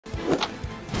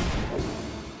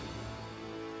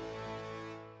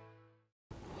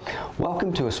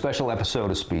Welcome to a special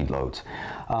episode of Speedloads.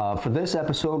 For this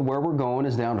episode, where we're going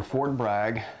is down to Fort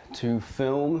Bragg to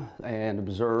film and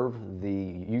observe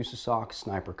the USASOC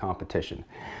Sniper Competition.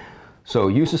 So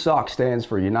USASOC stands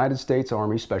for United States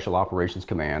Army Special Operations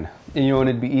Command. And you know,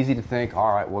 it'd be easy to think,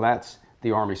 all right, well that's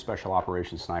the Army Special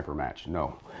Operations Sniper match.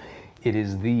 No, it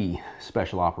is the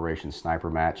Special Operations Sniper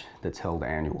match that's held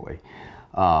annually.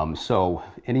 So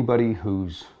everybody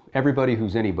who's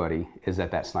anybody is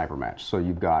at that sniper match. So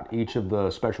you've got each of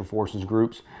the Special Forces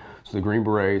groups. So the Green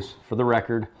Berets, for the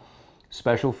record,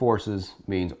 Special Forces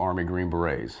means Army Green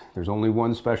Berets. There's only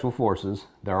one Special Forces.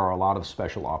 There are a lot of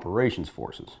Special Operations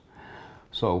Forces.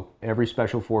 So every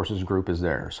Special Forces group is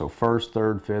there. So 1st,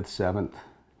 3rd, 5th, 7th,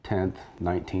 10th,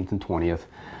 19th, and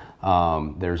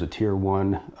 20th. There's a Tier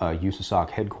 1 USASOC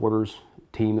headquarters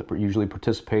team that usually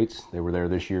participates. They were there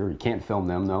this year. You can't film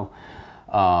them though.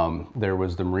 There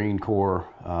was the Marine Corps,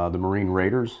 the Marine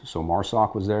Raiders, so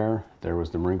MARSOC was there. There was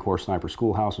the Marine Corps Sniper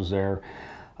Schoolhouse was there.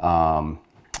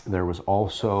 There was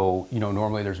also, you know,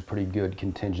 normally there's a pretty good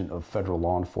contingent of federal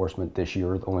law enforcement this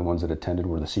year. The only ones that attended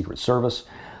were the Secret Service.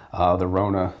 The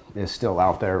Rona is still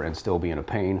out there and still being a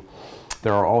pain.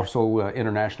 There are also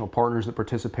international partners that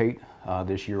participate.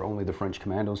 This year only the French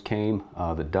Commandos came.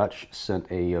 The Dutch sent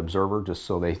a observer just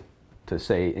so to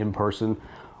say in person,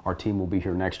 our team will be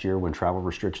here next year when travel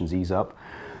restrictions ease up.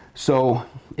 So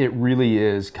it really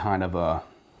is kind of a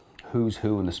who's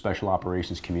who in the special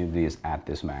operations community is at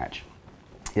this match.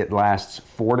 It lasts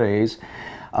 4 days,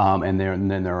 and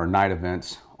then there are night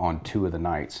events on 2 of the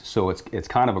nights. So it's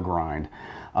kind of a grind,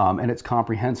 and it's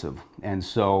comprehensive. And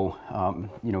so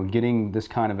you know, getting this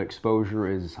kind of exposure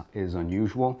is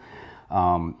unusual.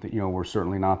 You know, we're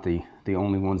certainly not the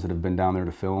only ones that have been down there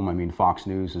to film. I mean, Fox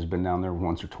News has been down there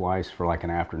once or twice for like an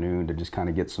afternoon to just kind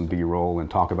of get some B-roll and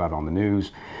talk about it on the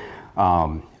news.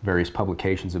 Various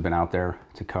publications have been out there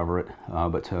to cover it.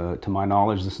 But to my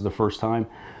knowledge, this is the first time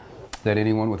that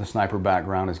anyone with a sniper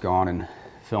background has gone and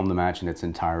filmed the match in its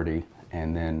entirety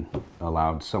and then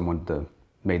allowed someone to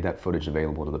make that footage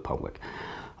available to the public.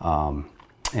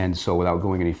 And so without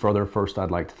going any further, first I'd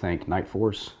like to thank Night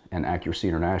Force and Accuracy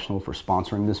International for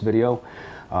sponsoring this video.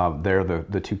 They're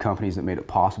the 2 companies that made it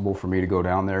possible for me to go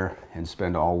down there and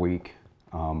spend all week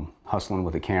hustling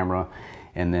with a camera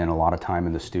and then a lot of time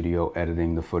in the studio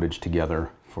editing the footage together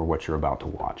for what you're about to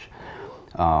watch.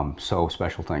 So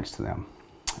special thanks to them.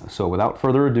 So without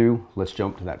further ado, let's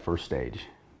jump to that first stage.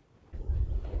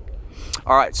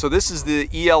 All right, so this is the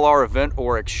ELR event,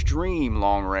 or Extreme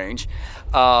Long Range,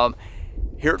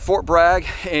 here at Fort Bragg,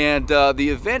 and the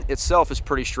event itself is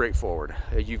pretty straightforward.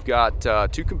 You've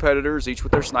got 2 competitors, each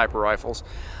with their sniper rifles.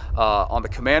 On the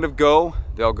command of go,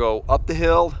 they'll go up the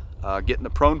hill, get in the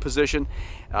prone position.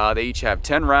 They each have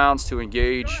 10 rounds to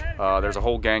engage. There's a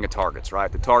whole gang of targets,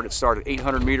 right? The targets start at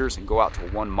 800 meters and go out to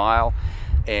 1 mile.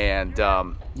 And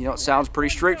you know, it sounds pretty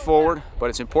straightforward, but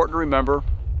it's important to remember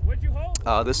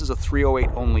this is a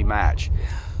 308 only match.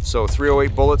 So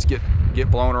 308 bullets get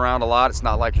blown around a lot. It's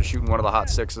not like you're shooting one of the hot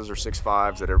 6s or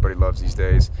 6.5s that everybody loves these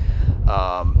days.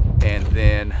 And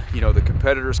then, you know, the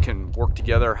competitors can work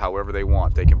together however they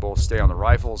want. They can both stay on the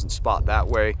rifles and spot that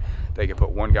way. They can put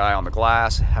one guy on the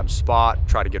glass, have spot,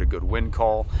 try to get a good wind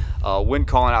call. Wind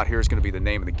calling out here is going to be the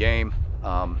name of the game.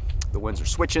 The winds are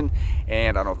switching,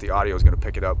 and I don't know if the audio is going to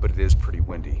pick it up, but it is pretty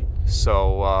windy.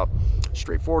 So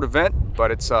straightforward event,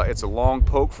 but it's a long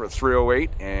poke for a 308,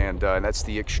 and that's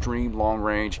the Extreme Long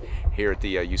Range here at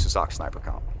the USASOC Sniper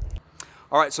Comp.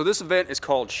 All right, so this event is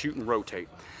called Shoot and Rotate.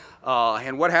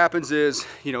 And what happens is,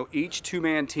 you know, each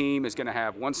 2-man team is going to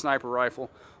have 1 sniper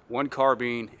rifle, 1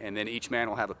 carbine, and then each man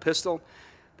will have a pistol.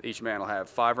 Each man will have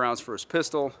 5 rounds for his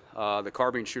pistol. The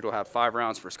carbine shooter will have 5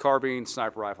 rounds for his carbine.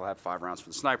 Sniper rifle will have 5 rounds for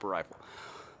the sniper rifle.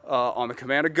 On the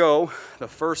command of go, the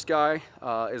first guy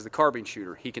is the carbine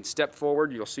shooter. He can step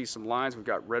forward. You'll see some lines. We've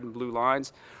got red and blue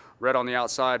lines. Red on the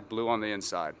outside, blue on the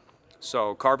inside.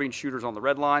 So carbine shooter's on the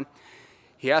red line.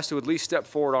 He has to at least step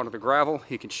forward onto the gravel.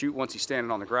 He can shoot once he's standing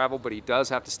on the gravel, but he does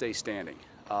have to stay standing.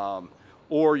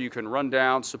 Or you can run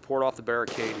down, support off the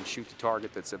barricade, and shoot the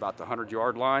target that's about the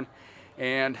 100-yard line.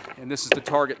 And this is the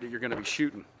target that you're going to be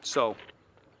shooting. So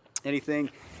anything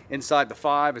inside the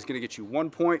 5 is going to get you 1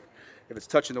 point. If it's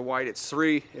touching the white, it's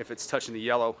 3. If it's touching the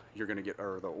yellow, you're going to get,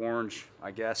 or the orange,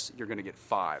 I guess, you're going to get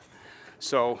 5.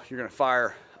 So you're going to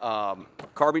fire.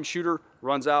 Carbine shooter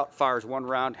runs out, fires 1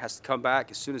 round, has to come back.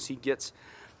 As soon as he gets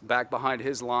back behind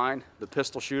his line, the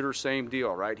pistol shooter, same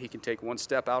deal, right? He can take 1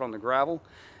 step out on the gravel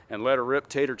and let her rip,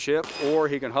 tater chip, or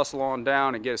he can hustle on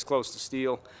down and get as close to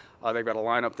steel. They've got a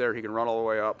line up there. He can run all the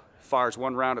way up, fires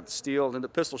 1 round at the steel, then the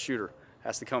pistol shooter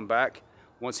has to come back.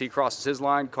 Once he crosses his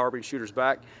line, carbine shooter's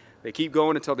back. They keep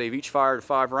going until they've each fired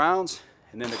 5 rounds,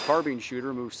 and then the carbine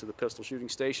shooter moves to the pistol shooting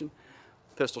station.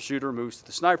 Pistol shooter moves to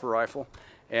the sniper rifle,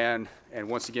 and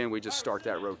once again we just start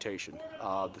that rotation.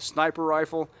 The sniper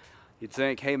rifle, you'd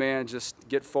think, hey man, just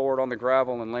get forward on the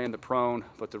gravel and land the prone,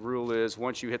 but the rule is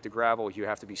once you hit the gravel you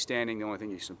have to be standing. The only thing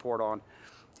you support on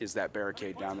is that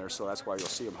barricade down there, so that's why you'll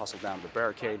see them hustle down to the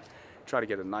barricade, try to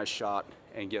get a nice shot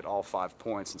and get all 5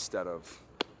 points instead of,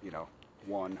 you know,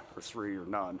 1 or 3 or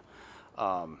none.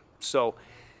 So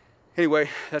anyway,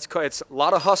 it's a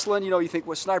lot of hustling. You know, you think,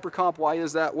 well, sniper comp, why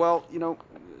is that? Well, you know,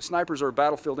 snipers are a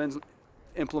battlefield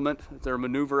implement. They're a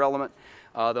maneuver element.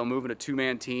 They'll move in a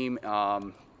 2-man team.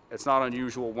 It's not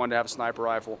unusual, one to have a sniper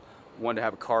rifle, one to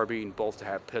have a carbine, both to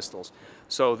have pistols.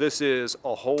 So this is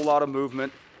a whole lot of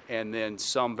movement and then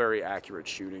some very accurate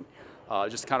shooting.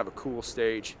 Just kind of a cool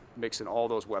stage, mixing all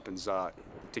those weapons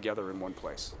together in one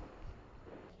place.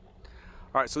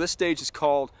 All right, so this stage is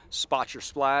called Spot Your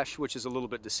Splash, which is a little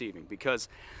bit deceiving because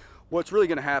what's really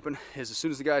gonna happen is as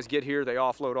soon as the guys get here, they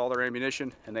offload all their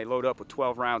ammunition and they load up with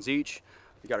 12 rounds each.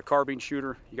 You got a carbine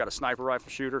shooter, you got a sniper rifle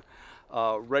shooter.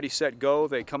 Ready, set, go.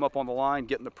 They come up on the line,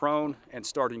 get in the prone, and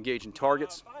start engaging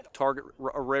targets. Target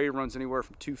array runs anywhere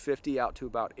from 250 out to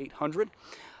about 800.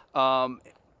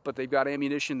 But they've got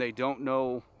ammunition. They don't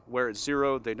know where it's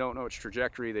zeroed. They don't know its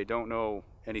trajectory. They don't know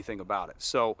anything about it.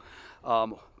 So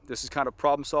this is kind of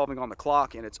problem solving on the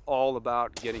clock, and it's all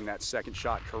about getting that second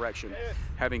shot correction,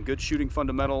 having good shooting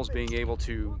fundamentals, being able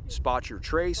to spot your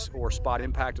trace or spot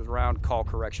impact of the round, call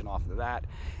correction off of that,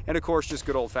 and of course just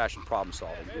good old-fashioned problem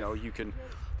solving. You know,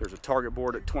 there's a target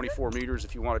board at 24 meters.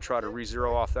 If you want to try to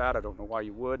re-zero off that, I don't know why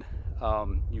you would.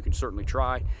 You can certainly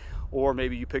try. Or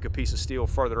maybe you pick a piece of steel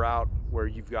further out where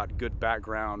you've got good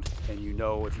background and you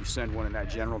know if you send one in that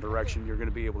general direction, you're going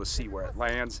to be able to see where it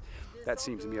lands. That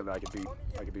seems to me that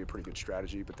could be a pretty good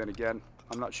strategy. But then again,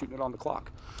 I'm not shooting it on the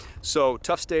clock. So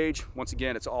tough stage. Once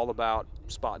again, it's all about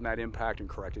spotting that impact and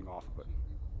correcting off of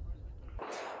it.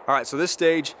 All right, so this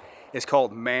stage is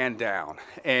called man down.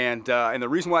 And the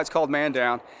reason why it's called man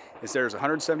down is there's a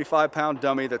 175-pound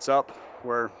dummy that's up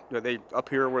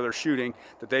here where they're shooting,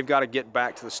 that they've got to get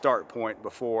back to the start point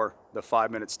before the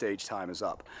 5-minute stage time is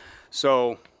up.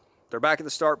 So they're back at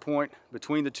the start point.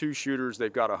 Between the two shooters,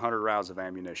 they've got 100 rounds of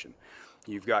ammunition.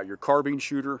 You've got your carbine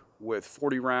shooter with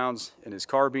 40 rounds in his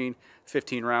carbine,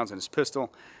 15 rounds in his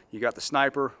pistol. You got the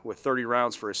sniper with 30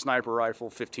 rounds for his sniper rifle,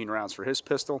 15 rounds for his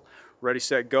pistol. Ready,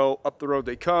 set, go. Up the road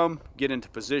they come, get into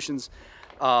positions.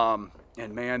 And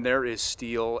man, there is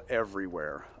steel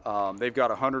everywhere. They've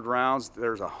got 100 rounds.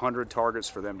 There's 100 targets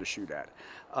for them to shoot at.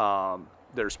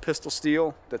 There's pistol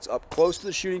steel that's up close to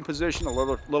the shooting position, a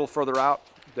little further out.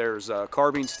 There's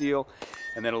carbine steel,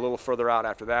 and then a little further out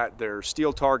after that, there's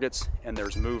steel targets, and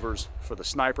there's movers for the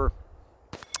sniper.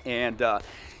 And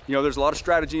you know, there's a lot of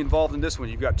strategy involved in this one.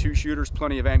 You've got 2 shooters,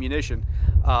 plenty of ammunition,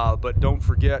 but don't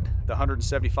forget the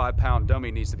 175-pound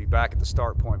dummy needs to be back at the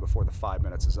start point before the 5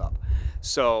 minutes is up.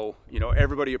 So, you know,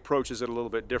 everybody approaches it a little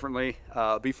bit differently.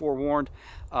 Be forewarned,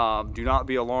 do not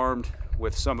be alarmed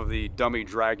with some of the dummy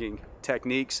dragging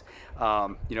techniques.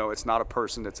 You know, it's not a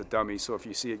person, it's a dummy. So if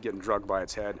you see it getting drugged by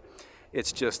its head,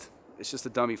 it's just a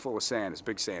dummy full of sand. It's a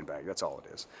big sandbag, that's all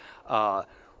it is.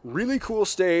 Really cool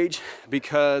stage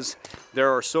because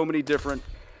there are so many different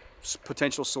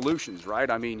potential solutions, right?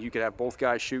 I mean, you could have both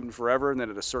guys shooting forever, and then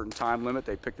at a certain time limit,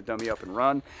 they pick the dummy up and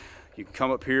run. You can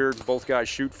come up here, both guys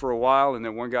shoot for a while, and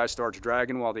then one guy starts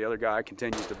dragging while the other guy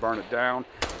continues to burn it down.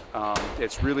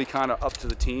 It's really kind of up to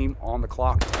the team on the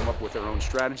clock to come up with their own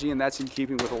strategy, and that's in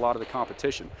keeping with a lot of the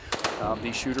competition.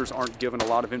 These shooters aren't given a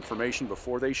lot of information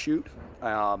before they shoot,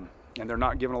 and they're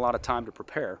not given a lot of time to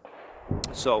prepare.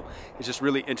 So it's just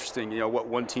really interesting, you know, what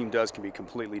one team does can be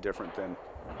completely different than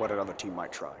what another team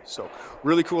might try. So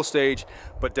really cool stage,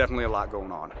 but definitely a lot going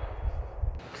on.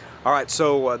 All right,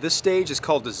 so this stage is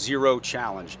called the Zero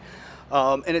Challenge.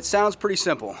 And it sounds pretty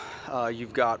simple.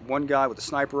 You've got one guy with a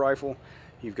sniper rifle,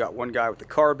 you've got one guy with the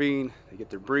carbine, they get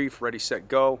their brief, ready, set,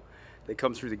 go. They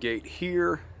come through the gate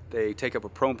here, they take up a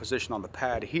prone position on the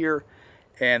pad here,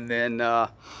 and then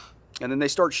they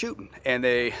start shooting. And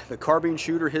the carbine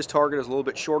shooter, his target is a little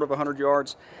bit short of 100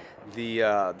 yards.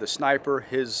 The sniper,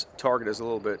 his target is a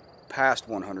little bit past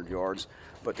 100 yards.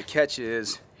 But the catch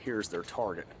is, here's their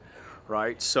target,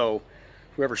 right? So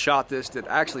whoever shot this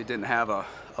actually didn't have a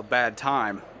bad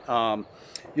time.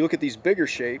 You look at these bigger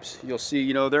shapes, you'll see,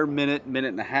 you know, they're minute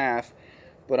and a half.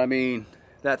 But I mean,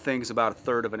 that thing's about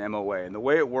 1/3 of an MOA. And the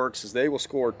way it works is they will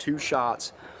score 2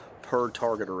 shots per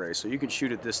target array. So you can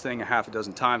shoot at this thing a half a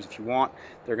dozen times if you want.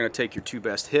 They're going to take your 2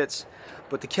 best hits.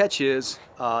 But the catch is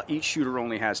each shooter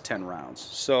only has 10 rounds.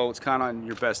 So it's kind of in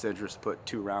your best interest to put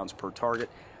 2 rounds per target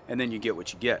and then you get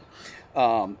what you get.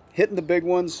 Hitting the big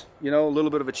ones, you know, a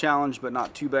little bit of a challenge, but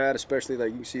not too bad, especially like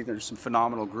you can see there's some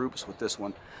phenomenal groups with this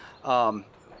one.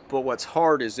 But what's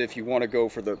hard is if you want to go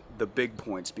for the big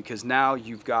points, because now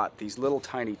you've got these little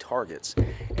tiny targets,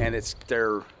 and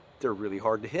they're really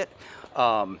hard to hit.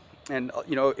 And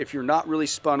you know, if you're not really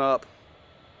spun up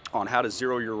on how to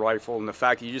zero your rifle, and the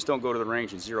fact that you just don't go to the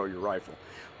range and zero your rifle,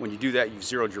 when you do that, you've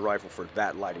zeroed your rifle for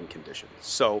that lighting condition.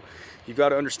 So you've got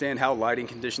to understand how lighting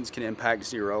conditions can impact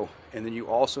zero, and then you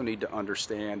also need to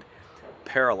understand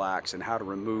parallax and how to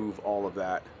remove all of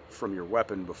that from your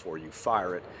weapon before you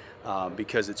fire it,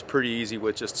 because it's pretty easy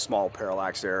with just a small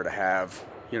parallax error to have,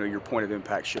 you know, your point of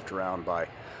impact shift around by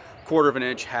 1/4 of an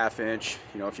inch, 1/2 inch.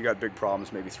 You know, if you got big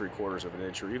problems, maybe 3/4 of an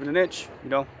inch or even an inch. You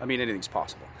know, I mean, anything's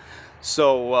possible.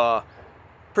 So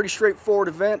pretty straightforward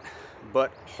event,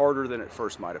 but harder than it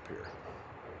first might appear.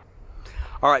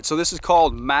 All right, so this is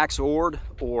called max ord,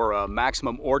 or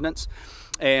maximum ordnance,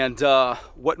 and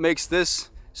what makes this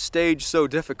stage so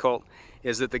difficult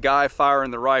is that the guy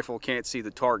firing the rifle can't see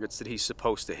the targets that he's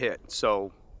supposed to hit.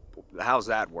 So how's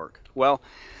that work? Well,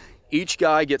 each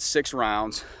guy gets 6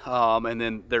 rounds, and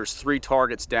then there's 3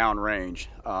 targets downrange,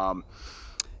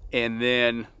 and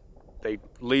then they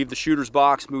leave the shooter's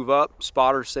box, move up,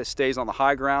 spotter stays on the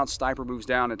high ground, sniper moves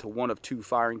down into one of 2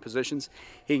 firing positions.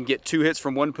 He can get 2 hits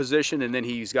from one position, and then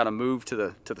he's got to move to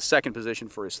the second position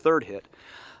for his 3rd hit.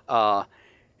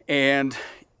 And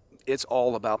it's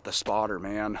all about the spotter,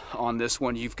 man. On this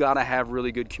one, you've got to have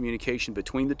really good communication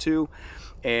between the two.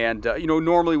 And you know,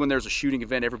 normally when there's a shooting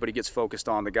event, everybody gets focused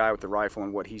on the guy with the rifle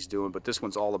and what he's doing, but this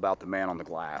one's all about the man on the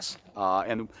glass.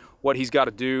 And what he's got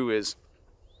to do is,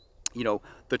 you know,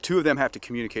 the two of them have to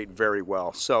communicate very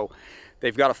well. So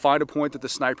they've got to find a point that the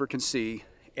sniper can see,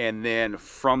 and then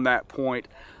from that point,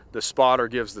 the spotter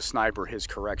gives the sniper his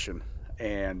correction.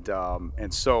 And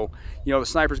so, you know, the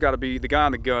sniper's got to be, the guy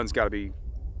on the gun's got to be,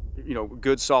 you know,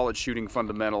 good solid shooting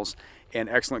fundamentals and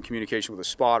excellent communication with the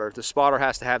spotter. The spotter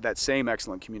has to have that same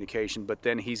excellent communication, but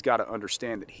then he's got to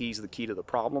understand that he's the key to the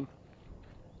problem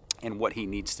and what he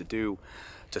needs to do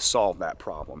to solve that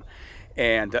problem.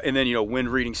 And then, you know, wind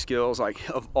reading skills. Like,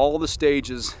 of all the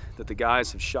stages that the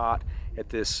guys have shot at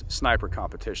this sniper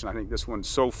competition, I think this one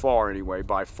so far anyway,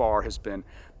 by far, has been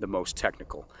the most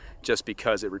technical, just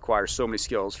because it requires so many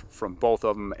skills from both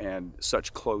of them and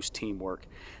such close teamwork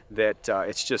that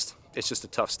it's just a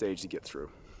tough stage to get through.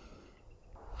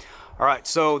 All right,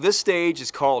 so this stage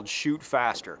is called Shoot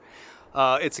Faster.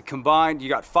 It's a combined, you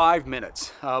got 5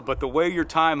 minutes, but the way your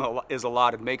time is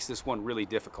allotted makes this one really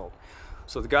difficult.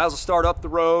 So the guys will start up the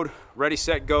road, ready,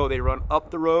 set, go. They run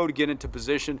up the road, get into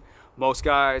position. Most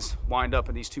guys wind up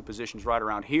in these 2 positions right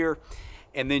around here.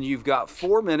 And then you've got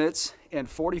 4 minutes and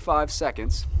 45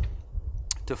 seconds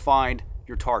to find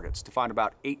your targets, to find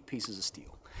about 8 pieces of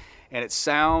steel. And it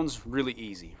sounds really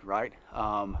easy, right?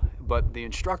 But the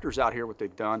instructors out here, what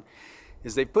they've done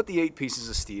is they've put the 8 pieces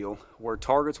of steel where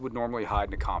targets would normally hide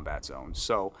in a combat zone.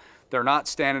 So they're not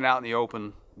standing out in the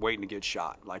open waiting to get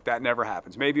shot. Like, that never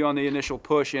happens. Maybe on the initial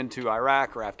push into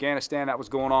Iraq or Afghanistan that was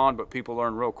going on, but people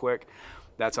learn real quick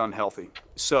that's unhealthy.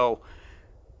 So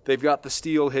they've got the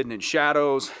steel hidden in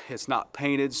shadows. It's not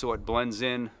painted, so it blends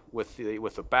in with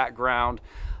the background,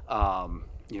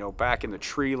 you know, back in the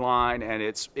tree line, and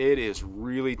it is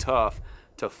really tough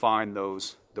to find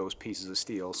those pieces of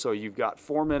steel. So you've got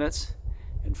 4 minutes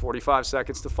and 45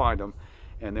 seconds to find them,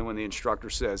 and then when the instructor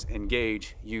says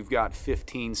engage, you've got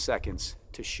 15 seconds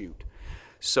to shoot.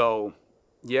 So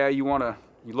yeah, you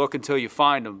look until you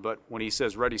find them, but when he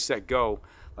says ready, set, go,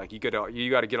 like, you got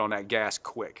to get on that gas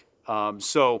quick.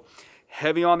 So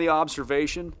heavy on the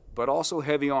observation, but also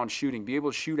heavy on shooting. Be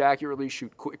able to shoot accurately,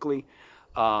 shoot quickly,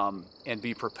 and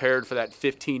be prepared for that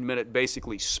 15-minute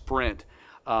basically sprint.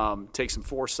 Take some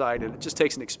foresight, and it just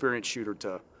takes an experienced shooter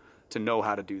to know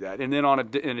how to do that. And then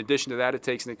in addition to that, it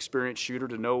takes an experienced shooter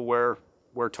to know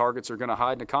where targets are going to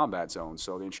hide in a combat zone.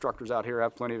 So the instructors out here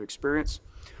have plenty of experience.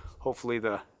 Hopefully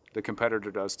the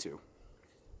competitor does too.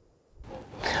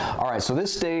 All right, so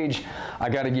this stage, I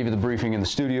got to give you the briefing in the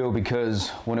studio, because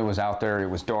when it was out there, it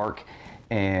was dark,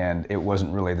 and it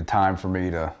wasn't really the time for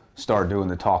me to start doing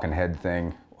the talking head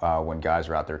thing when guys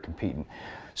are out there competing.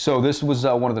 So this was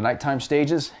one of the nighttime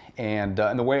stages, and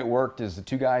the way it worked is the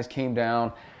 2 guys came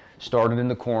down, started in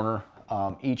the corner.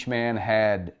 Each man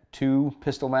had 2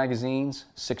 pistol magazines,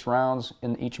 6 rounds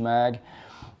in each mag.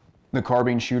 The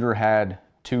carbine shooter had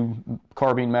 2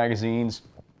 carbine magazines,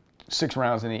 6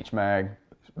 rounds in each mag.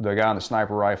 The guy on the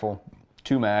sniper rifle,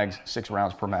 2 mags, 6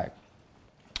 rounds per mag.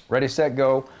 Ready, set,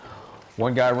 go.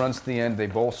 One guy runs to the end. They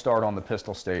both start on the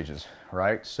pistol stages,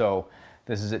 right? So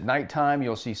This is at nighttime.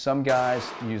 You'll see some guys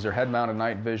use their head-mounted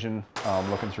night vision,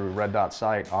 looking through a red dot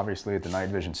sight, obviously at the night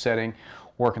vision setting,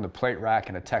 working the plate rack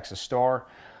in a Texas Star.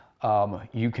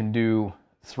 You can do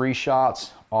 3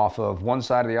 shots off of one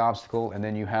side of the obstacle, and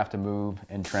then you have to move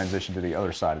and transition to the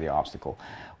other side of the obstacle,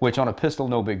 which on a pistol,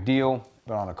 no big deal,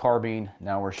 but on a carbine,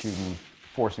 now we're shooting,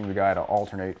 forcing the guy to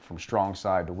alternate from strong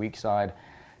side to weak side.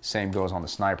 Same goes on the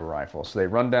sniper rifle. So they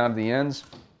run down to the ends.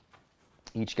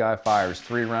 Each guy fires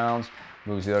 3 rounds,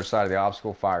 moves to the other side of the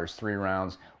obstacle, fires 3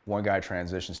 rounds. One guy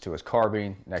transitions to his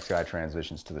carbine, next guy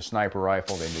transitions to the sniper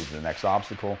rifle, they move to the next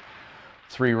obstacle.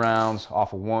 3 rounds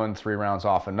off of one, 3 rounds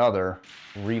off another,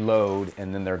 reload,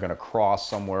 and then they're gonna cross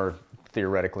somewhere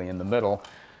theoretically in the middle,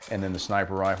 and then the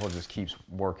sniper rifle just keeps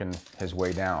working his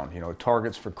way down. You know,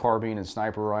 targets for carbine and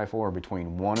sniper rifle are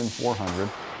between 1 and 400,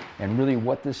 and really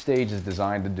what this stage is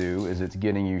designed to do is it's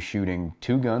getting you shooting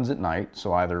 2 guns at night,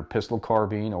 so either pistol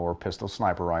carbine or pistol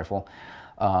sniper rifle,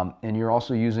 and you're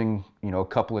also using, you know, a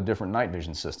couple of different night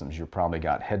vision systems. You've probably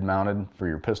got head mounted for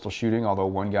your pistol shooting, although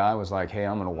one guy was like, hey,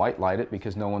 I'm gonna white light it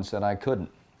because no one said I couldn't.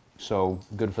 So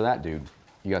good for that dude.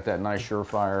 You got that nice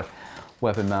surefire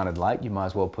weapon mounted light, you might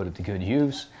as well put it to good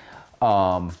use.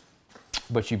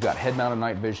 But you've got head mounted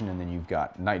night vision, and then you've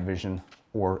got night vision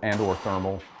or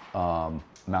thermal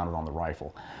mounted on the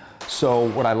rifle. So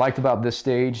what I liked about this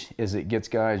stage is it gets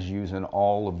guys using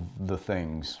all of the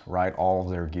things, right? All of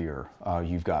their gear.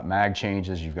 You've got mag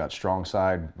changes, you've got strong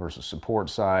side versus support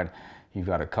side. You've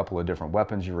got a couple of different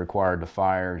weapons you're required to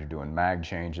fire. You're doing mag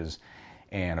changes.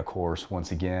 And of course,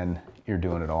 once again, you're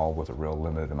doing it all with a real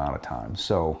limited amount of time.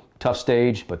 So tough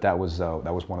stage, but that was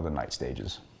one of the night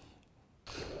stages.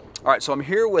 All right, so I'm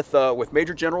here with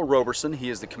Major General Roberson. He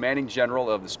is the commanding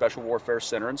general of the Special Warfare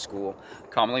Center and School,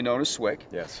 commonly known as SWCC.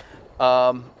 Yes.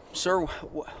 Sir,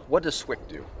 what does SWCC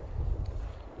do?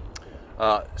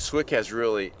 SWCC has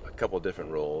really a couple of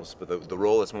different roles, but the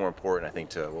role that's more important, I think,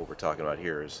 to what we're talking about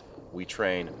here is we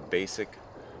train basic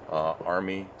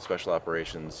Army Special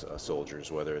Operations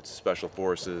soldiers, whether it's Special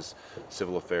Forces,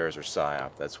 Civil Affairs, or PSYOP.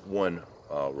 That's one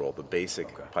role, the basic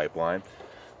pipeline.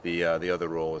 The other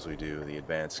role is we do the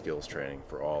advanced skills training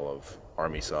for all of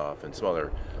Army SOF and some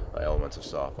other elements of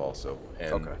SOF also.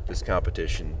 And this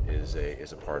competition is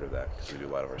a part of that because we do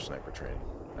a lot of our sniper training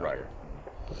out here.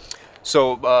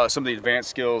 So some of the advanced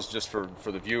skills, just for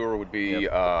the viewer, would be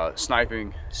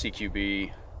sniping,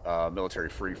 CQB, military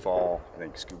free fall, I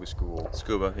think scuba school.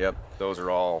 Scuba, yep. Those are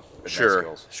all advanced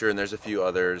skills. Sure, and there's a few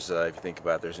others. If you think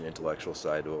about it, there's an intellectual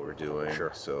side to what we're doing.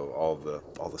 Sure. So all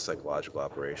the psychological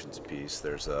operations piece.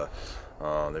 There's some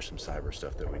cyber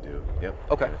stuff that we do.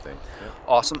 Yep. Okay. Kind of thing. Yep.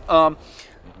 Awesome.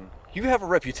 You have a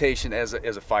reputation as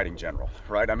a fighting general,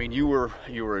 right? I mean, you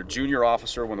were a junior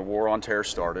officer when the War on Terror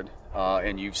started,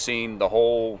 and you've seen the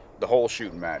whole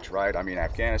shooting match, right? I mean,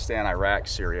 Afghanistan, Iraq,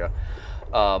 Syria.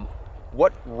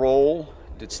 What role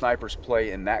did snipers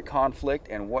play in that conflict,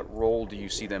 and what role do you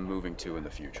see them moving to in the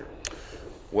future?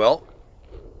 Well,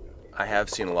 I have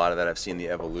seen a lot of that. I've seen the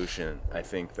evolution. I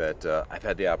think that I've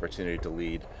had the opportunity to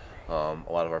lead a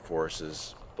lot of our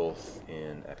forces, both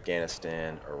in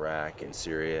Afghanistan, Iraq, and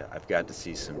Syria. I've got to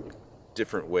see some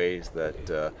different ways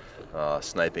that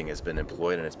sniping has been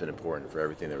employed, and it's been important for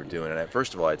everything that we're doing. And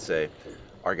first of all, I'd say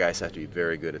our guys have to be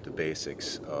very good at the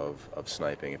basics of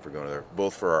sniping if we're going there,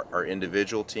 both for our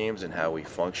individual teams and how we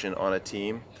function on a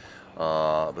team.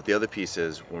 But the other piece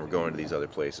is when we're going to these other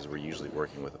places, we're usually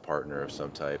working with a partner of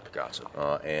some type. Gotcha.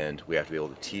 And we have to be able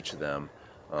to teach them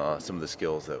some of the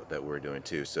skills that we're doing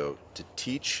too. So to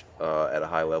teach at a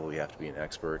high level, you have to be an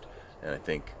expert. And I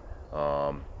think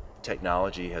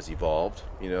technology has evolved,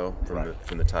 you know,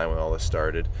 from the time when all this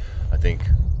started. I think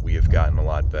we have gotten a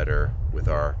lot better with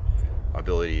our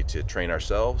ability to train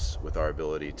ourselves, with our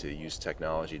ability to use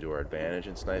technology to our advantage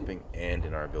in sniping, and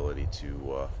in our ability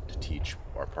to teach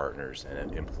our partners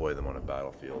and employ them on a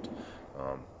battlefield,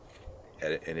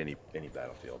 at any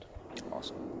battlefield.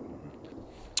 Awesome.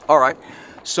 All right.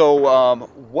 So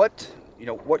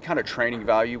what kind of training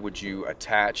value would you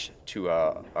attach to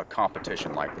a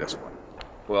competition like this one?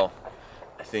 Well,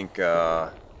 I think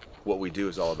what we do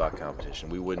is all about competition.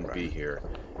 We wouldn't be here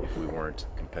if we weren't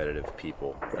competitive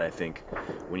people. And I think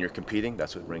when you're competing,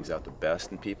 that's what brings out the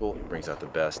best in people. It brings out the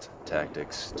best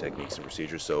tactics, techniques, and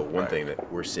procedures. So one thing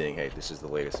that we're seeing, hey, this is the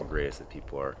latest and greatest that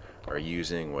people are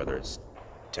using, whether it's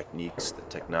techniques, the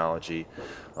technology.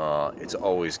 It's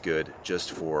always good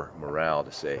just for morale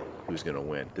to say who's going to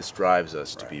win. This drives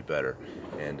us to be better,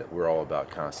 and we're all about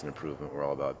constant improvement. We're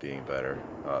all about being better,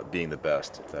 being the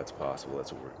best if that's possible.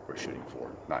 That's what we're shooting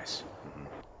for. Nice.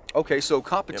 Okay, so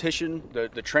competition,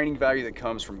 the training value that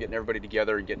comes from getting everybody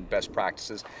together and getting best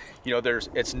practices, you know,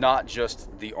 it's not just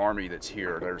the Army that's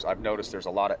here. I've noticed there's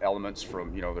a lot of elements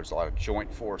from, you know, there's a lot of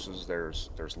joint forces, there's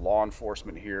law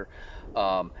enforcement here.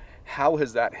 How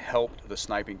has that helped the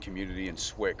sniping community in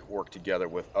SWCC work together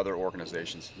with other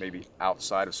organizations, maybe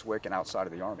outside of SWCC and outside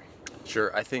of the Army?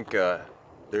 Sure, I think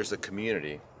there's a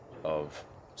community of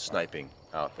sniping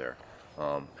out there.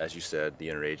 As you said, the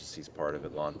interagency is part of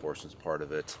it, law enforcement is part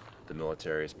of it, the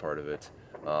military is part of it.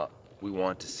 We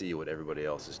want to see what everybody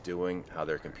else is doing, how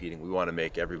they're competing. We want to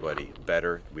make everybody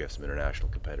better. We have some international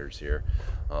competitors here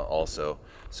also.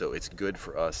 So it's good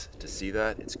for us to see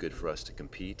that. It's good for us to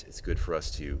compete. It's good for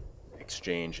us to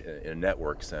exchange in a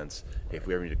network sense. If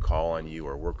we ever need to call on you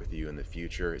or work with you in the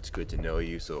future, it's good to know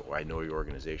you. So I know your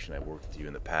organization. I've worked with you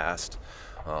in the past.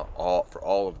 For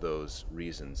all of those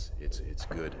reasons, it's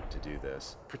good to do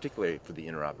this, particularly for the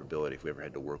interoperability. If we ever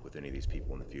had to work with any of these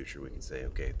people in the future, we can say,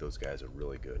 okay, those guys are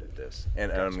really good at this.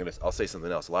 And I'll say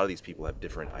something else. A lot of these people have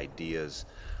different ideas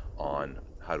on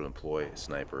how to employ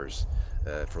snipers.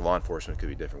 For law enforcement, it could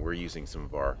be different. We're using some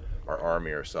of our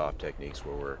Army or soft techniques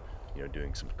where we're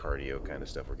doing some cardio kind of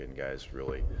stuff. We're getting guys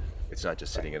really, it's not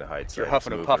just sitting in a hide site. You're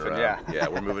huffing and puffing, yeah. Yeah,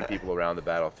 we're moving people around the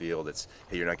battlefield. It's,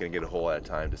 hey, you're not going to get a whole lot of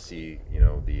time to see,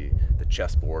 the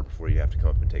chessboard before you have to come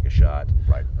up and take a shot.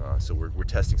 Right. So we're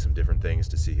testing some different things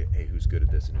to see, hey, who's good at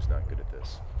this and who's not good at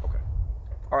this. Okay.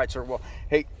 All right, sir. Well,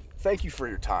 hey, thank you for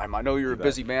your time. I know you're a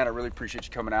busy man. I really appreciate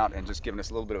you coming out and just giving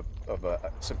us a little bit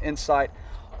of some insight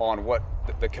on what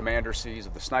the commander sees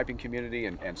of the sniping community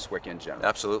and SWCC in general.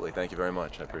 Absolutely. Thank you very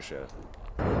much. I appreciate it.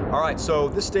 All right, so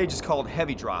this stage is called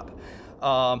heavy drop.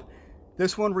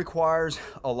 This one requires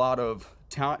a lot of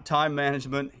time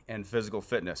management and physical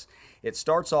fitness. It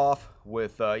starts off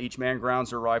with each man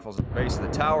grounds their rifles at the base of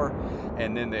the tower,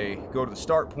 and then they go to the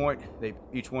start point.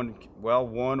 Each one, well,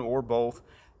 one or both,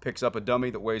 picks up a dummy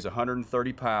that weighs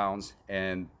 130 pounds,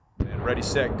 and then ready,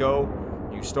 set, go.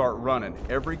 You start running.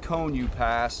 Every cone you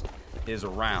pass is a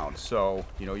round. So,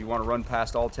 you want to run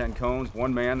past all 10 cones.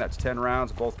 One man, that's 10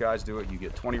 rounds. Both guys do it. You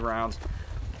get 20 rounds.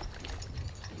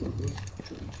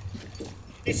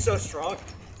 He's so strong.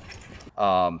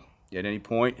 At any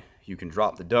point, you can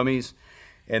drop the dummies,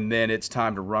 and then it's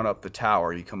time to run up the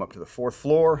tower. You come up to the 4th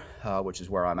floor, which is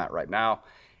where I'm at right now,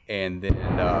 and then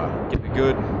get a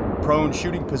good prone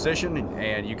shooting position,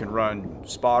 and you can run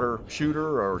spotter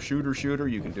shooter or shooter shooter.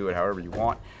 You can do it however you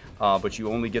want, but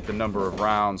you only get the number of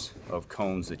rounds of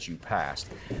cones that you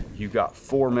passed. You've got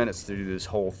 4 minutes to do this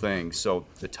whole thing, so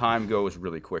the time goes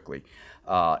really quickly.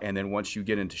 And then once you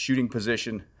get into shooting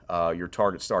position, your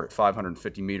targets start at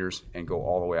 550 meters and go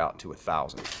all the way out to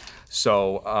 1,000.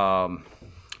 So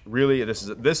really, this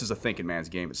is a thinking man's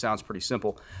game. It sounds pretty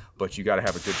simple, but you got to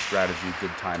have a good strategy,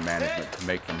 good time management to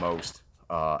make the most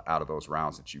out of those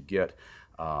rounds that you get.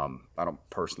 I don't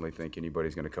personally think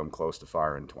anybody's going to come close to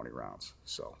firing 20 rounds.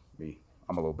 So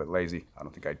I'm a little bit lazy. I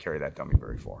don't think I'd carry that dummy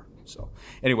very far. So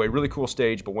anyway, really cool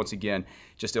stage, but once again,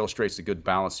 just illustrates the good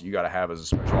balance that you got to have as a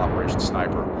special operations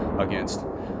sniper against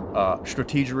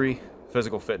strategery,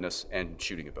 physical fitness, and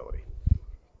shooting ability.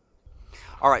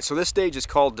 All right, so this stage is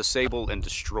called Disable and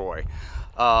Destroy.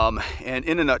 And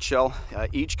in a nutshell,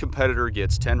 each competitor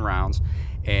gets 10 rounds,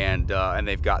 and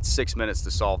they've got 6 minutes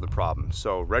to solve the problem.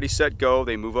 So ready, set, go.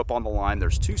 They move up on the line.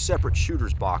 There's 2 separate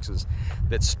shooters boxes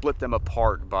that split them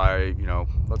apart by,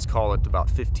 let's call it about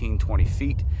 15, 20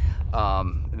 feet.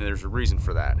 And there's a reason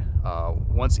for that.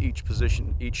 Once each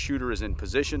shooter is in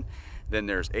position, then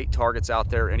there's 8 targets out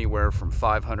there, anywhere from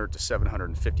 500 to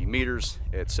 750 meters.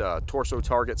 It's torso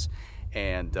targets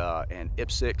and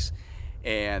IPSCs.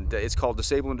 And it's called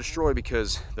Disable and Destroy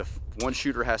because one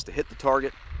shooter has to hit the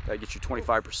target. That gets you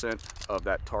 25% of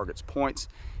that target's points.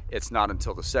 It's not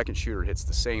until the second shooter hits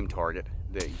the same target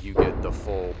that you get the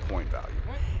full point value.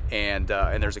 And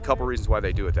there's a couple reasons why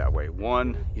they do it that way.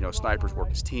 One, snipers work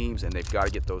as teams, and they've got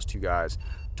to get those 2 guys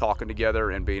talking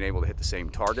together and being able to hit the same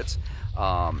targets.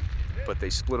 But they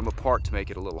split them apart to make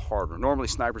it a little harder. Normally,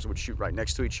 snipers would shoot right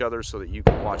next to each other so that you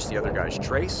can watch the other guy's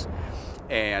trace.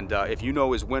 And if you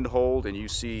know his wind hold and you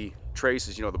see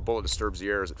traces, the bullet disturbs the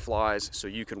air as it flies, so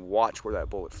you can watch where that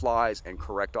bullet flies and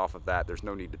correct off of that. There's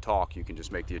no need to talk. You can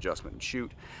just make the adjustment and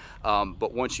shoot.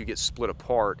 But once you get split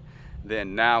apart,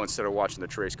 then now instead of watching the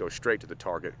trace go straight to the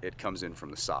target, it comes in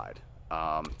from the side.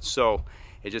 So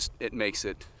it just makes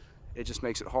it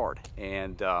hard.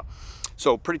 And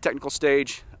so pretty technical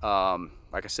stage.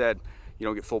 Like I said, you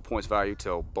don't get full points value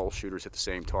till both shooters hit the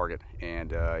same target.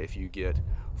 And if you get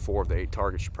 4 of the 8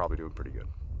 targets, you're probably doing pretty good.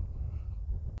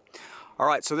 All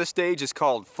right, so this stage is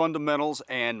called Fundamentals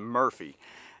and Murphy.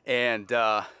 And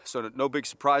so no big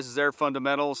surprises there.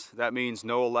 Fundamentals, that means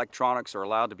no electronics are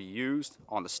allowed to be used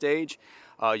on the stage.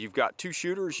 You've got 2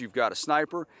 shooters, you've got a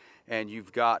sniper, and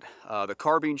you've got the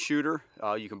carbine shooter.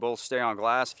 You can both stay on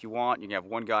glass if you want. You can have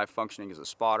one guy functioning as a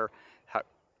spotter.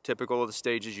 Typical of the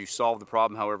stages, you solve the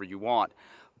problem however you want.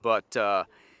 But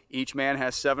each man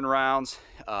has 7 rounds.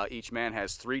 Each man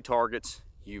has 3 targets.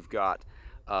 You've got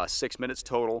 6 minutes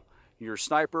total. Your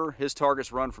sniper, his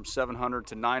targets run from 700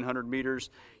 to 900 meters.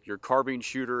 Your carbine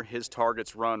shooter, his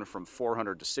targets run from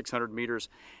 400 to 600 meters.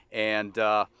 And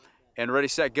ready,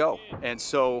 set, go. And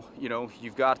so, you know,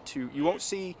 you've got to, you won't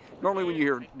see, normally when you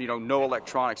hear, you know, no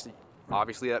electronics,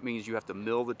 obviously that means you have to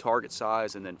mill the target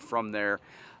size, and then from there,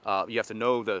 you have to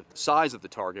know the size of the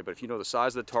target. But if you know the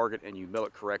size of the target and you mill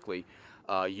it correctly,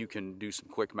 you can do some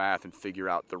quick math and figure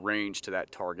out the range to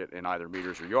that target in either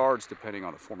meters or yards, depending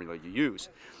on the formula you use.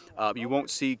 You won't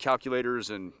see calculators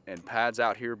and pads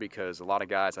out here because a lot of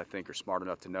guys, I think, are smart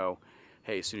enough to know,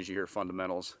 hey, as soon as you hear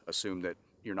fundamentals, assume that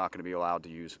you're not going to be allowed to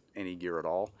use any gear at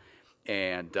all.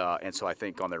 And so I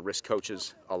think on their risk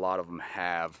coaches, a lot of them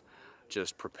have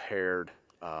just prepared,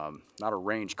 not a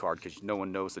range card because no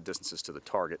one knows the distances to the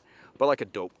target, but like a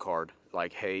dope card.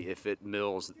 Like, hey, if it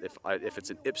mills, if it's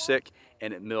an IPSC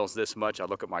and it mills this much, I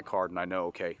look at my card and I know,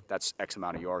 okay, that's X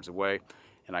amount of yards away,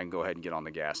 and I can go ahead and get on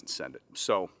the gas and send it.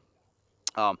 So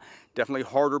definitely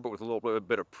harder, but with a little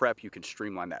bit of prep, you can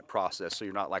streamline that process. So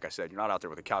you're not, like I said, you're not out there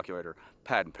with a calculator,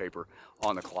 pad and paper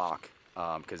on the clock,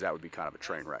 because that would be kind of a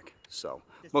train wreck. So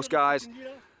most guys,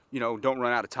 you know, don't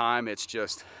run out of time. It's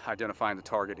just identifying the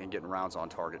target and getting rounds on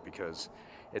target, because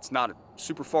it's not a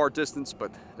super far distance,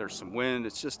 but there's some wind.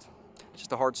 It's just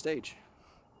a hard stage.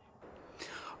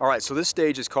 All right, so this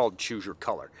stage is called Choose Your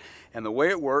Color. And the way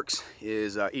it works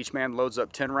is each man loads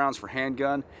up 10 rounds for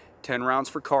handgun, 10 rounds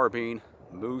for carbine,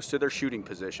 moves to their shooting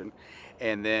position,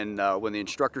 and then when the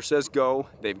instructor says go,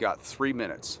 they've got 3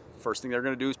 minutes. First thing they're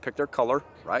going to do is pick their color,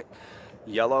 right?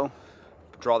 Yellow,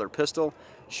 draw their pistol,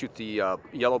 shoot the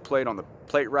yellow plate on the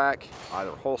plate rack,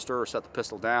 either holster or set the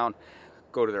pistol down,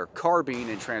 go to their carbine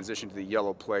and transition to the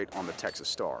yellow plate on the Texas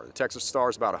Star. The Texas Star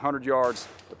is about 100 yards,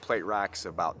 the plate rack's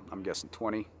about, I'm guessing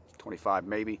 20, 25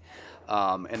 maybe,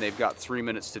 and they've got 3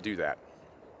 minutes to do that.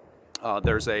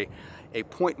 There's a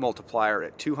point multiplier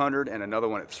at 200 and another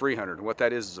one at 300. And what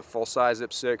that is a full-size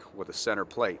IPSC with a center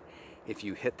plate. If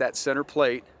you hit that center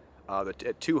plate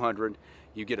at 200,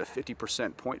 you get a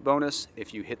 50% point bonus.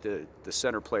 If you hit the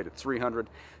center plate at 300,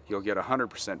 you'll get a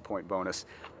 100% point bonus,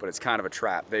 but it's kind of a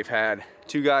trap. They've had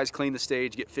 2 guys clean the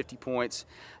stage, get 50 points,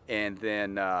 and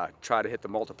then try to hit the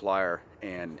multiplier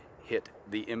and hit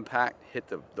the impact, hit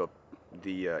the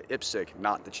IPSC,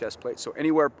 not the chest plate. So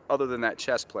anywhere other than that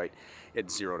chest plate, it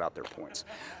zeroed out their points.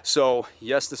 So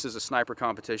yes, this is a sniper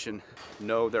competition.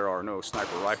 No, there are no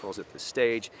sniper rifles at this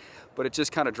stage, but it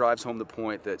just kind of drives home the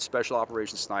point that special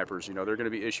operations snipers, you know, they're going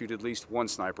to be issued at least 1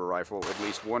 sniper rifle, at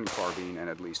least 1 carbine, and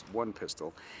at least 1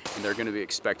 pistol, and they're going to be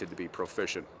expected to be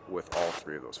proficient with all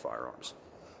 3 of those firearms.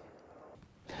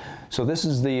 So this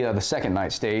is the second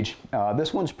night stage.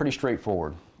 This one's pretty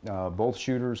straightforward. Both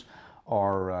shooters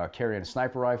are carrying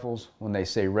sniper rifles. When they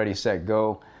say ready, set,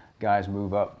 go, guys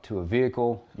move up to a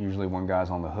vehicle. Usually 1 guy's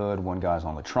on the hood, 1 guy's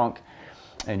on the trunk,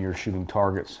 and you're shooting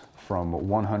targets from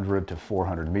 100 to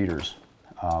 400 meters.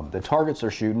 The targets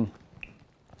they're shooting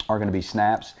are going to be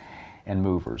snaps and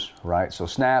movers, right? So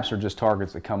snaps are just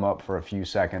targets that come up for a few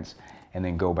seconds and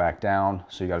then go back down.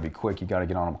 So you got to be quick. You got to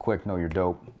get on them quick, know your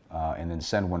dope, and then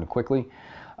send one quickly.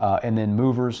 And then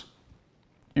movers,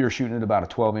 you're shooting at about a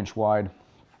 12-inch wide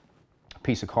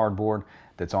piece of cardboard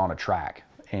that's on a track,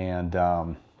 and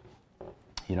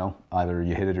you know, either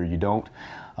you hit it or you don't.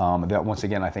 That, once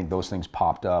again, I think those things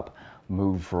popped up,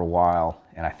 moved for a while,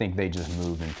 and I think they just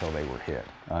moved until they were hit.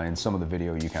 In some of the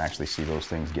video, you can actually see those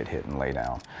things get hit and lay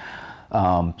down.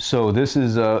 So this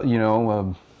is you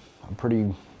know, a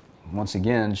pretty, once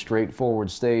again,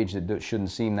 straightforward stage that shouldn't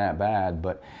seem that bad,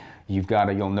 but you've got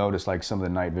to, you'll notice like some of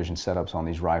the night vision setups on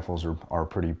these rifles are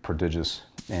pretty prodigious,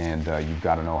 and you've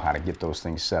got to know how to get those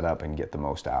things set up and get the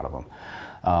most out of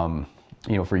them.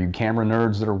 You know, for you camera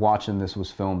nerds that are watching, this was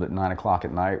filmed at 9 o'clock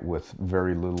at night with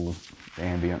very little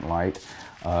ambient light.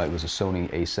 It was a Sony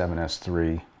a7S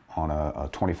III on a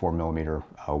 24 millimeter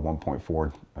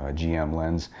 1.4 GM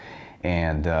lens,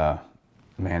 and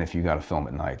man, if you got to film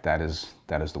at night, that is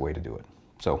the way to do it.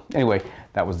 So anyway,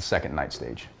 that was the second night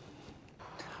stage.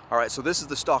 All right, so this is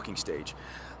the stalking stage.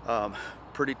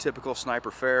 Pretty typical sniper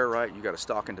fare, right? You got to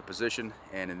stalk into position,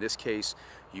 and in this case,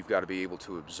 you've got to be able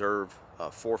to observe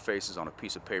 4 faces on a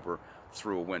piece of paper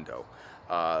through a window.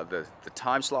 The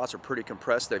time slots are pretty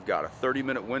compressed. They've got a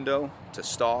 30-minute window to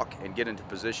stalk and get into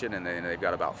position, and then they've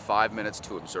got about 5 minutes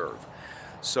to observe.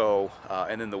 So,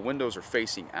 and then the windows are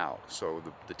facing out. So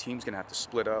the team's gonna have to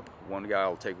split up. One guy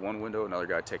will take one window, another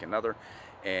guy will take another,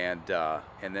 and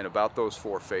then about those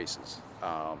 4 faces.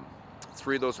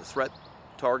 3 of those are threat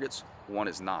targets, 1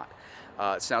 is not.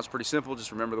 It sounds pretty simple,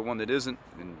 just remember the one that isn't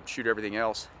and shoot everything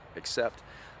else except.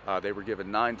 They were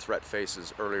given 9 threat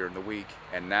faces earlier in the week,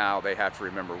 and now they have to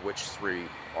remember which 3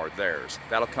 are theirs.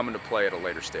 That'll come into play at a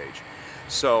later stage.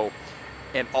 So,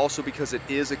 and also because it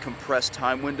is a compressed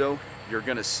time window, you're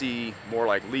gonna see more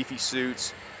like leafy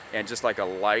suits and just like a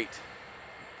light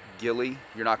ghillie.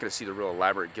 You're not gonna see the real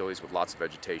elaborate ghillies with lots of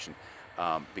vegetation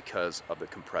because of the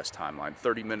compressed timeline.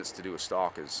 30 minutes to do a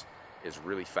stalk is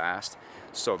really fast,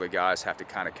 so the guys have to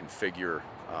kind of configure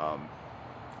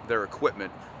their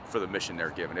equipment for the mission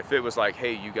they're given. If it was like,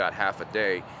 hey, you got half a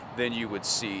day, then you would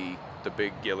see the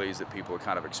big ghillies that people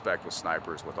kind of expect with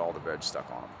snipers with all the veg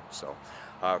stuck on them. So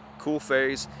cool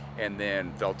phase, and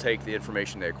then they'll take the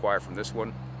information they acquire from this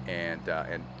one and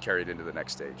carry it into the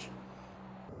next stage.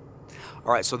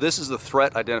 All right, so this is the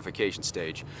threat identification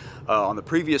stage. On the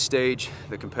previous stage,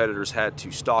 the competitors had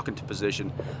to stalk into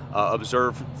position,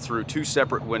 observe through 2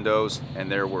 separate windows,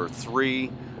 and there were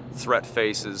 3 threat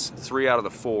faces. 3 out of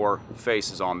the 4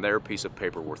 faces on their piece of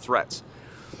paper were threats.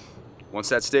 Once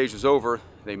that stage was over,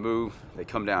 they move, they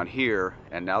come down here,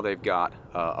 and now they've got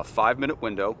a 5-minute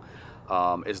window.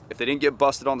 If they didn't get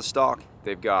busted on the stalk,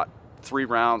 they've got 3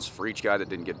 rounds for each guy that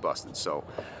didn't get busted. So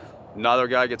another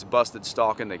guy gets busted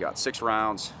stalking, they got 6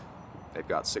 rounds, they've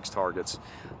got 6 targets.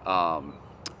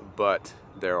 But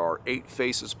there are 8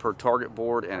 faces per target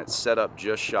board, and it's set up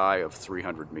just shy of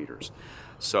 300 meters.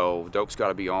 So dope's got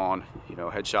to be on, you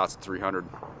know, headshots at 300,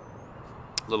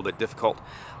 a little bit difficult,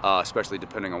 especially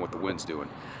depending on what the wind's doing.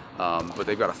 But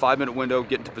they've got a 5-minute window,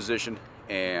 get into position,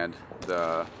 and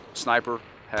the sniper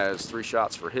has 3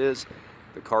 shots for his,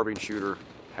 the carbine shooter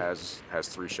has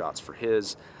 3 shots for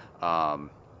his,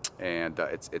 and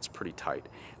it's pretty tight.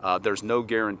 There's no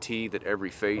guarantee that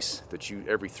every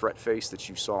threat face that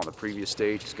you saw on the previous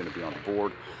stage is going to be on the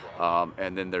board,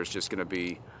 and then there's just going to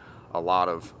be a lot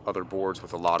of other boards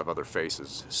with a lot of other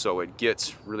faces. So it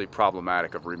gets really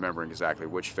problematic of remembering exactly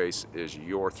which face is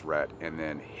your threat and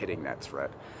then hitting that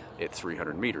threat at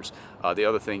 300 meters. The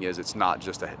other thing is it's not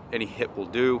just any hit will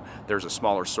do. There's a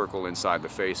smaller circle inside the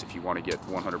face. If you want to get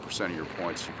 100% of your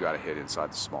points, you've got to hit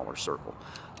inside the smaller circle.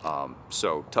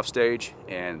 So tough stage,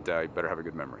 and you better have a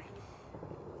good memory.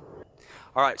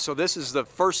 All right, so this is the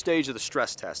first stage of the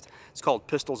stress test. It's called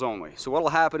pistols only. So what will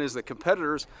happen is the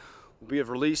competitors will be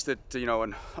released at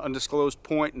an undisclosed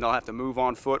point, and they'll have to move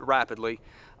on foot rapidly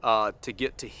to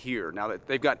get to here. Now that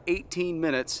they've got 18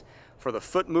 minutes for the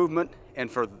foot movement and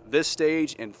for this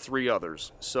stage and 3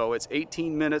 others. So it's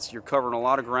 18 minutes, you're covering a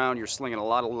lot of ground, you're slinging a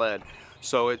lot of lead.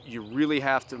 So you really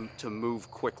have to move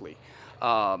quickly.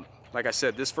 Like I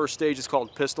said, this first stage is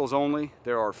called pistols only.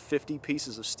 There are 50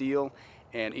 pieces of steel,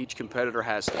 and each competitor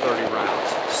has 30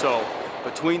 rounds. So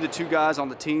between the 2 guys on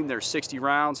the team, there's 60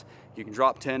 rounds. You can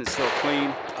drop 10 and still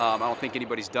clean. I don't think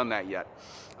anybody's done that yet.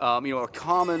 A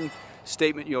common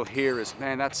statement you'll hear is,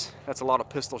 man, that's a lot of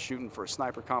pistol shooting for a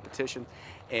sniper competition,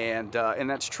 and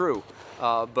that's true.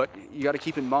 But you got to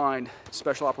keep in mind,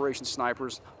 special operations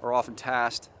snipers are often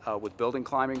tasked with building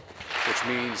climbing, which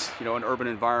means, in urban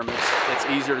environments, it's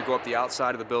easier to go up the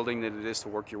outside of the building than it is to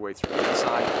work your way through the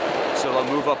inside. So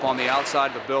they'll move up on the outside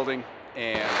of the building,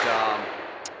 and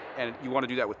you want to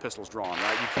do that with pistols drawn,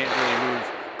 right? You can't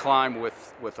really climb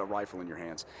with a rifle in your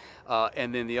hands.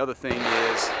 And then the other thing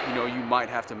is, you might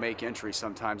have to make entry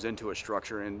sometimes into a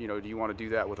structure, and do you want to do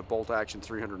that with a bolt action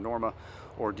 300 Norma,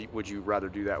 or would you rather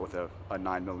do that with a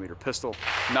 9mm pistol?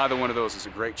 Neither one of those is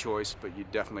a great choice, but you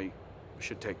definitely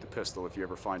should take the pistol if you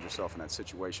ever find yourself in that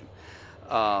situation.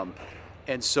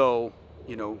 And so,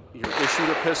 you're issued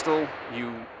a pistol,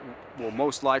 you will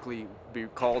most likely be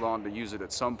called on to use it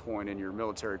at some point in your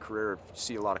military career if you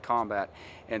see a lot of combat.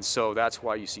 And so that's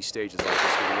why you see stages like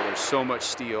this one, where there's so much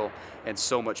steel and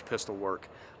so much pistol work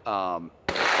at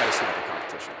a sniper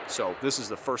competition. So this is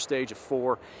the first stage of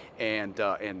 4, and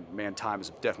man, time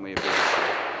is definitely a big issue.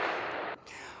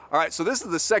 All right, so this is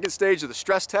the second stage of the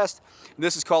stress test, and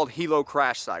this is called helo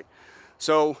crash site.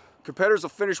 So competitors will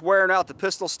finish wearing out the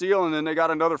pistol steel, and then they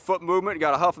got another foot movement, you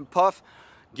got a huff and puff.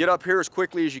 Get up here as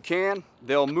quickly as you can.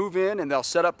 They'll move in and they'll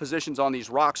set up positions on these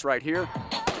rocks right here.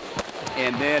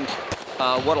 And then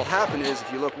what'll happen is, if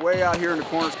you look way out here in the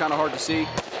corner, it's kind of hard to see,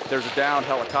 there's a downed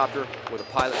helicopter with a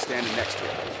pilot standing next to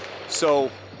it. So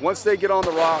once they get on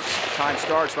the rocks, time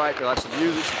starts, right, they'll have some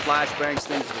music, some flashbangs,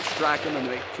 things to distract them and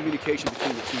make communication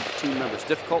between the two team members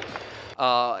difficult.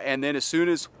 And then as soon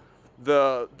as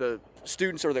the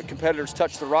students or the competitors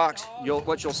touch the rocks,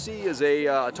 what you'll see is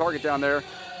a target down there.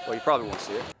 Well, you probably won't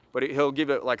see it, but he'll give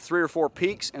it like 3 or 4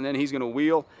 peeks, and then he's going to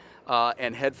wheel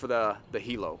and head for the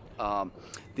helo.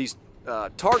 These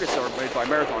targets are made by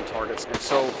marathon targets, and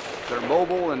so they're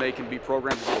mobile and they can be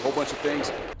programmed to do a whole bunch of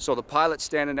things. So the pilot's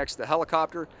standing next to the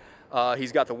helicopter.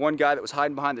 He's got the one guy that was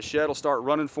hiding behind the shed will start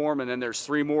running for him, and then there's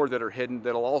 3 more that are hidden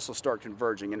that'll also start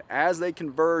converging. And as they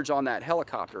converge on that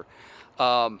helicopter,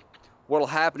 what'll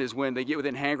happen is when they get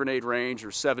within hand grenade range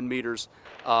or 7 meters,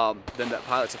 then that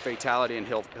pilot's a fatality and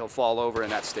he'll fall over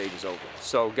and that stage is over.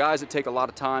 So guys that take a lot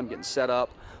of time getting set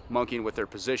up, monkeying with their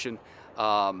position,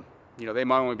 you know, they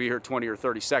might only be here 20 or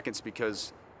 30 seconds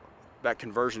because that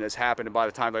conversion has happened, and by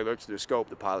the time they look to their scope,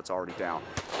 the pilot's already down.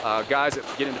 Guys that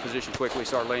get into position quickly,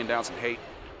 start laying down some hate,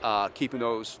 keeping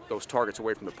those targets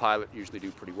away from the pilot usually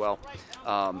do pretty well.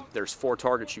 There's 4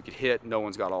 targets you could hit. No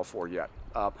one's got all 4 yet.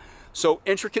 So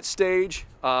intricate stage,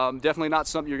 definitely not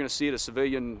something you're going to see at a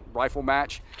civilian rifle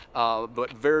match,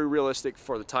 but very realistic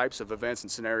for the types of events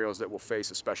and scenarios that will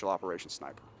face a special operations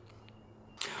sniper.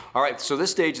 All right, so this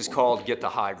stage is called Get the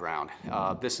High Ground.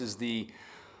 This is the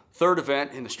 3rd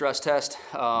event in the stress test,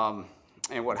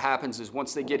 and what happens is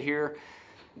once they get here,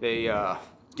 they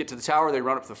get to the tower, they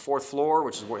run up to the 4th floor,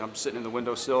 which is where I'm sitting in the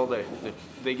windowsill.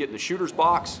 They get in the shooter's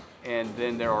box, and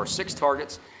then there are 6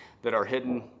 targets that are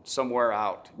hidden somewhere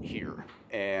out here.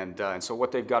 And so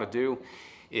what they've got to do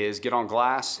is get on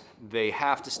glass. They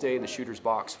have to stay in the shooter's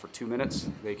box for 2 minutes.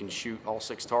 They can shoot all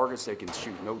 6 targets. They can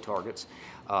shoot no targets.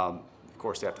 Of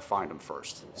course, they have to find them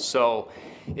first. So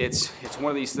it's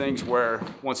one of these things where,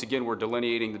 once again, we're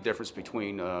delineating the difference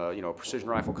between you know, a precision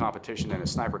rifle competition and a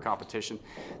sniper competition.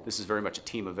 This is very much a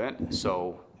team event,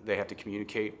 so they have to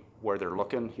communicate where they're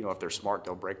looking. You know, if they're smart,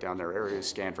 they'll break down their areas,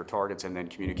 scan for targets, and then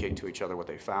communicate to each other what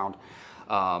they found.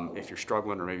 If you're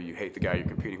struggling, or maybe you hate the guy you're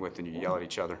competing with and you yell at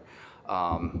each other,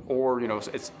 or, you know,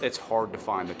 it's hard to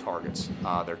find the targets.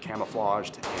 They're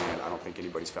camouflaged, and I don't think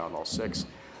anybody's found all 6.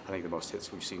 I think the most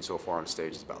hits we've seen so far on the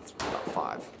stage is about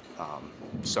 5.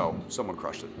 So someone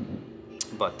crushed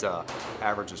it, but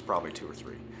average is probably 2 or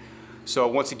 3. So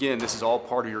once again, this is all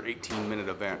part of your 18-minute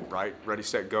event, right? Ready,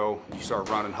 set, go. You start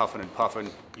running, huffing and puffing.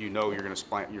 You know you're going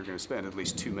to spend at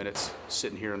least 2 minutes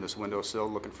sitting here in this windowsill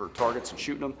looking for targets and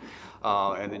shooting them,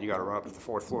 and then you got to run up to the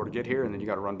 4th floor to get here, and then you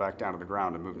got to run back down to the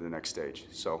ground and move to the next stage.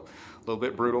 So a little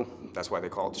bit brutal. That's why they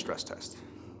call it the stress test.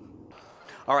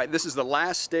 All right, this is the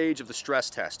last stage of the stress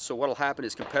test. So what'll happen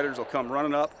is competitors will come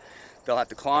running up. They'll have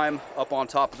to climb up on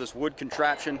top of this wood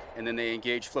contraption, and then they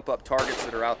engage flip-up targets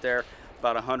that are out there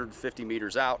about 150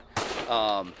 meters out.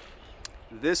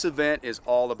 This event is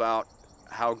all about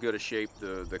how good a shape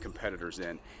the competitor's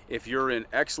in. If you're in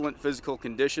excellent physical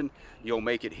condition, you'll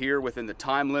make it here within the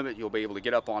time limit. You'll be able to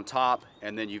get up on top,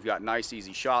 and then you've got nice,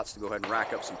 easy shots to go ahead and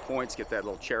rack up some points, get that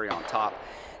little cherry on top.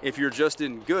 If you're just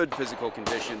in good physical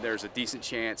condition, there's a decent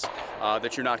chance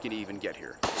that you're not going to even get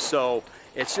here. So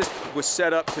it's just was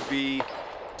set up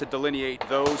to delineate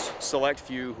those select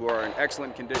few who are in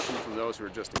excellent condition from those who are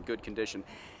just in good condition.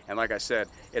 And like I said,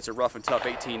 it's a rough and tough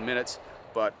 18 minutes,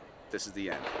 but this is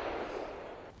the end.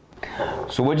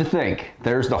 So what'd you think?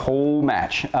 There's the whole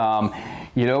match.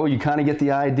 You know, you kind of get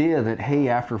the idea that, hey,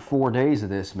 after 4 days of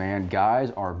this, man,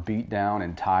 guys are beat down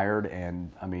and tired.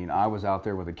 And I mean, I was out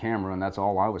there with a camera, and that's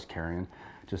all I was carrying,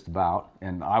 just about.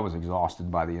 And I was exhausted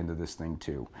by the end of this thing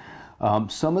too.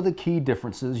 Some of the key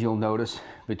differences you'll notice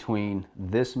between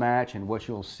this match and what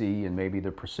you'll see in maybe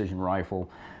the precision rifle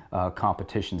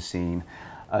competition scene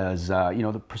is, you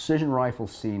know, the precision rifle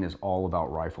scene is all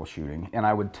about rifle shooting. And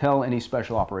I would tell any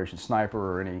special operations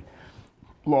sniper or any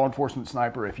law enforcement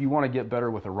sniper, if you want to get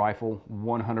better with a rifle,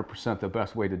 100% the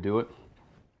best way to do it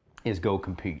is go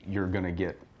compete. You're going to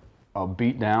get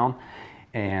beat down,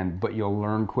 but you'll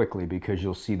learn quickly because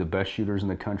you'll see the best shooters in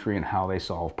the country and how they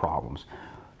solve problems.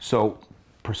 So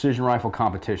precision rifle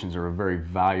competitions are a very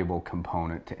valuable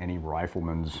component to any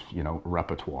rifleman's, you know,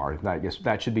 repertoire.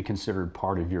 That should be considered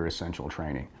part of your essential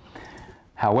training.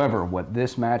 However, what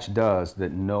this match does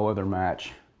that no other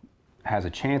match has a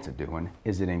chance at doing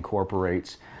is it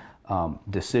incorporates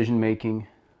decision making,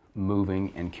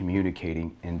 moving, and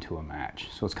communicating into a match.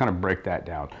 So let's kind of break that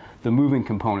down. The moving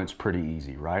component's pretty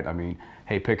easy, right? I mean,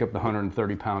 hey, pick up the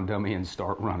 130-pound dummy and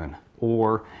start running.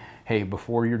 Or, hey,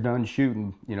 before you're done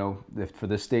shooting, you know, for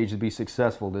this stage to be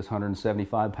successful, this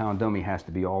 175-pound dummy has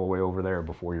to be all the way over there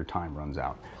before your time runs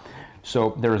out.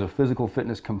 So there's a physical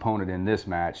fitness component in this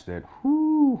match that,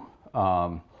 whoo,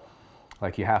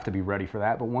 Like, you have to be ready for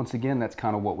that. But once again, that's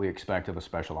kind of what we expect of a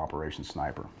special operations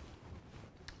sniper.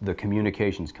 The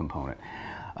communications component.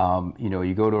 You know,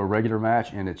 you go to a regular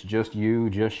match and it's just you,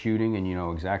 just shooting, and you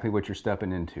know exactly what you're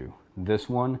stepping into. This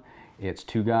one, it's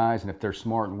two guys, and if they're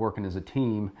smart and working as a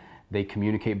team, they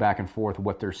communicate back and forth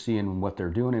what they're seeing and what they're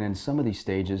doing. And in some of these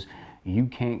stages, you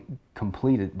can't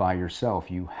complete it by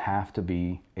yourself. You have to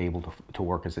be able to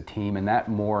work as a team, and that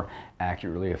more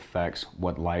accurately affects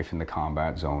what life in the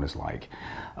combat zone is like.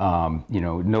 You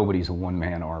know, nobody's a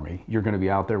one-man army. You're going to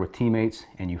be out there with teammates,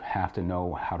 and you have to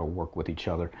know how to work with each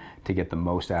other to get the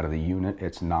most out of the unit.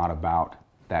 It's not about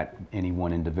that any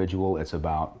one individual. It's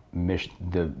about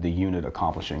the unit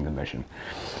accomplishing the mission.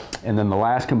 And then the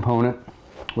last component,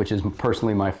 which is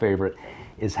personally my favorite,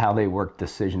 is how they work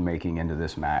decision-making into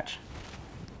this match.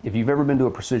 If you've ever been to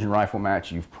a precision rifle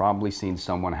match, you've probably seen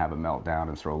someone have a meltdown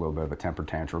and throw a little bit of a temper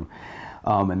tantrum,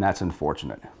 and that's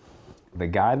unfortunate. The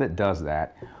guy that does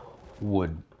that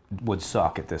would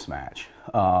suck at this match,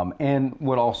 and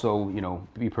would also, you know,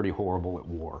 be pretty horrible at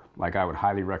war. Like, I would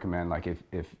highly recommend, like,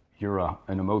 if you're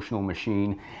an emotional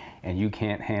machine and you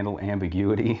can't handle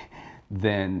ambiguity,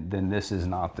 then this is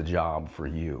not the job for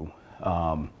you.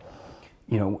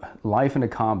 You know, life in a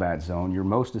combat zone, your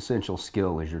most essential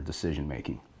skill is your decision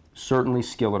making. Certainly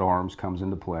skill at arms comes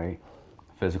into play,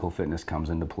 physical fitness comes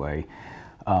into play.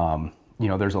 You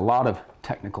know, there's a lot of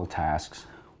technical tasks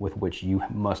with which you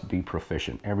must be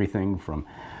proficient. Everything from,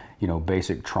 you know,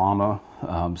 basic trauma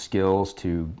skills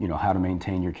to, you know, how to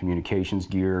maintain your communications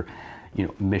gear. You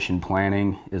know, mission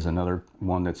planning is another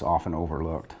one that's often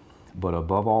overlooked. But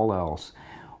above all else,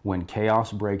 when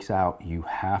chaos breaks out, you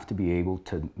have to be able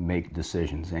to make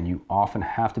decisions, and you often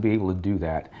have to be able to do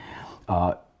that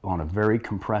on a very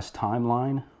compressed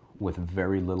timeline with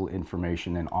very little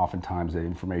information, and oftentimes the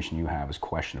information you have is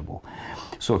questionable.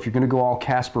 So if you're going to go all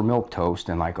Casper milquetoast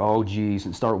and like, oh geez,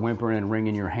 and start whimpering and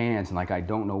wringing your hands and like, I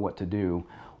don't know what to do,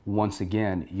 once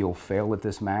again, you'll fail at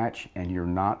this match and you're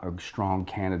not a strong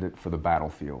candidate for the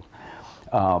battlefield.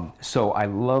 So I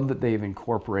love that they've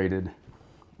incorporated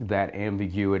that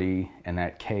ambiguity and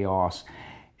that chaos,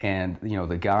 and you know,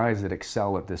 the guys that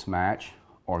excel at this match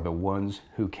are the ones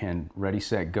who can ready,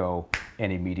 set, go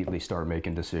and immediately start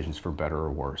making decisions for better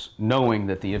or worse, knowing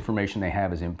that the information they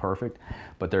have is imperfect,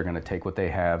 but they're going to take what they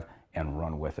have and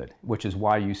run with it, which is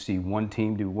why you see one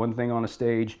team do one thing on a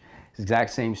stage, exact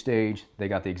same stage, they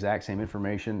got the exact same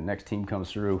information, next team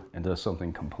comes through and does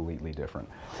something completely different.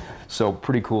 So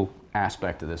pretty cool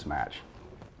aspect of this match.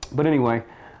 But anyway,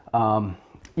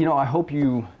 you know, I hope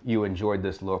you enjoyed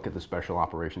this look at the special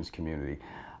operations community.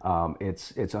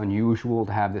 It's unusual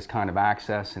to have this kind of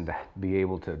access and to be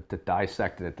able to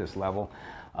dissect it at this level.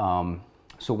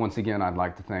 So once again, I'd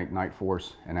like to thank Night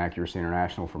Force and Accuracy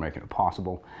International for making it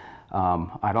possible.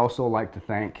 I'd also like to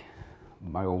thank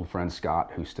my old friend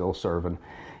Scott, who's still serving,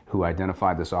 who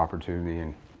identified this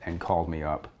opportunity and called me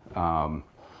up.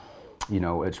 You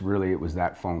know, it was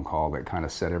that phone call that kind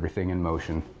of set everything in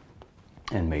motion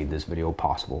and made this video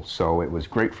possible. So it was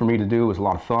great for me to do. It was a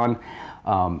lot of fun,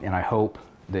 and I hope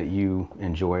that you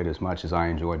enjoyed as much as I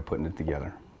enjoyed putting it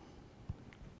together.